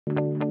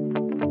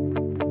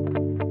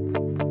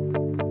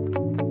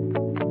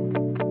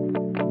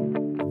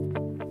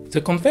The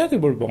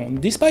convertible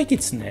bond, despite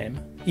its name,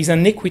 is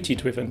an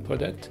equity-driven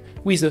product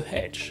with a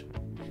hedge.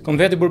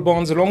 Convertible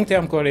bonds'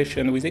 long-term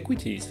correlation with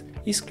equities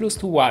is close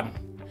to 1,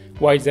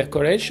 while their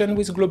correlation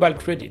with global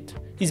credit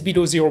is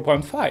below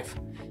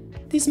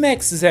 0.5. This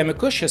makes them a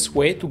cautious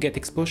way to get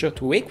exposure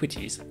to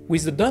equities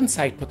with the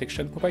downside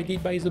protection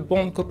provided by the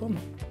bond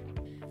component.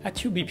 At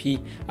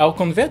UBP, our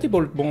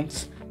convertible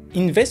bonds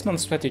investment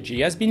strategy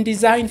has been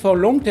designed for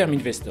long-term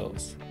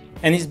investors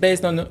and is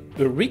based on a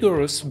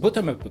rigorous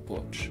bottom-up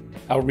approach.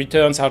 Our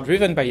returns are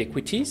driven by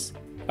equities.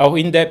 Our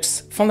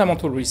in-depth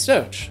fundamental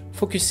research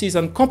focuses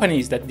on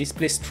companies that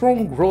display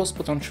strong growth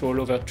potential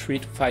over 3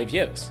 to 5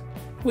 years,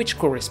 which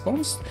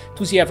corresponds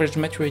to the average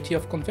maturity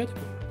of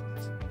convertible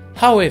bonds.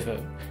 However,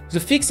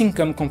 the fixed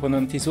income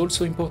component is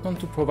also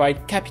important to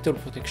provide capital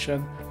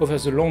protection over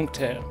the long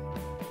term.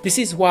 This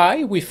is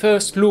why we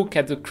first look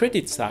at the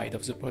credit side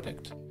of the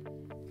product.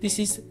 This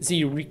is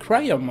the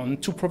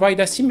requirement to provide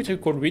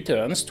asymmetrical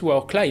returns to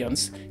our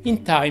clients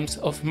in times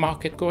of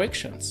market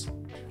corrections.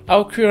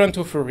 Our current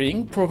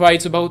offering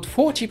provides about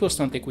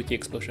 40% equity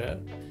exposure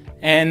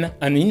and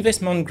an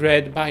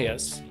investment-grade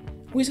bias,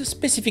 with a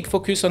specific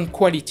focus on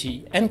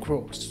quality and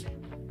growth.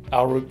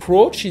 Our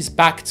approach is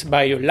backed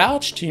by a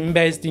large team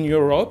based in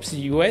Europe, the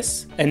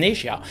US, and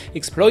Asia,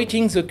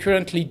 exploiting the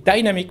currently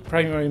dynamic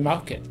primary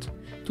market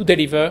to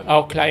deliver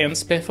our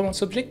clients'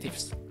 performance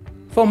objectives.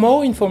 For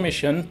more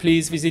information,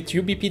 please visit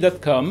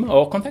ubp.com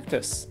or contact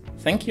us.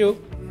 Thank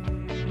you.